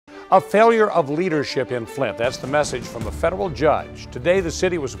A failure of leadership in Flint. That's the message from a federal judge. Today, the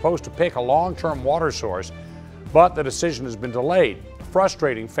city was supposed to pick a long-term water source, but the decision has been delayed,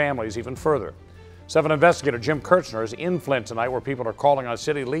 frustrating families even further. 7 investigator Jim Kirchner is in Flint tonight, where people are calling on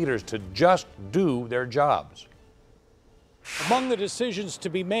city leaders to just do their jobs. Among the decisions to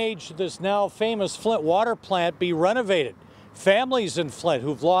be made, should this now famous Flint water plant be renovated? Families in Flint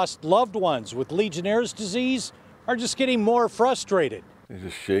who've lost loved ones with Legionnaire's disease are just getting more frustrated. You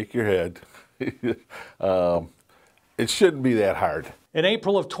just shake your head. It shouldn't be that hard. In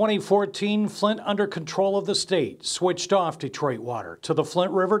April of 2014, Flint, under control of the state, switched off Detroit water to the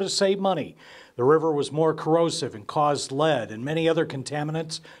Flint River to save money. The river was more corrosive and caused lead and many other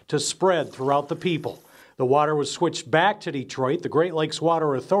contaminants to spread throughout the people. The water was switched back to Detroit, the Great Lakes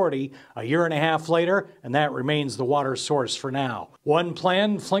Water Authority, a year and a half later, and that remains the water source for now. One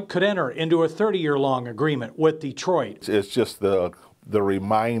plan, Flint could enter into a 30-year-long agreement with Detroit. It's just the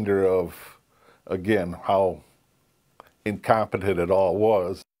reminder of, again, how incompetent it all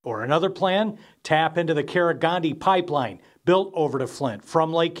was. Or another plan, tap into the Carragandi pipeline built over to Flint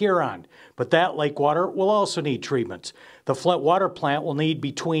from Lake Huron. But that lake water will also need treatments. The Flint water plant will need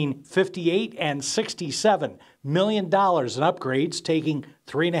between $58 and $67 million in upgrades, taking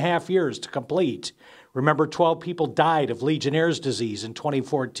 3.5 years to complete. Remember, 12 people died of Legionnaire's disease in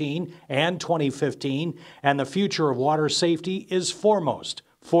 2014 and 2015, and the future of water safety is foremost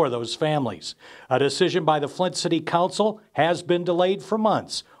for those families. A decision by the Flint City Council has been delayed for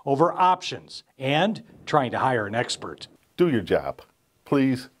months over options and trying to hire an expert. Do your job.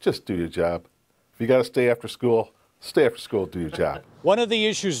 Please, just do your job. If you got to stay after school, do your job. One of the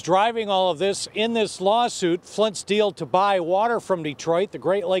issues driving all of this in this lawsuit, Flint's deal to buy water from Detroit, the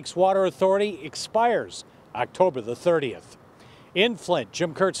Great Lakes Water Authority, expires October the 30th. In Flint,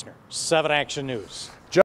 Jim Kirchner, 7 Action News.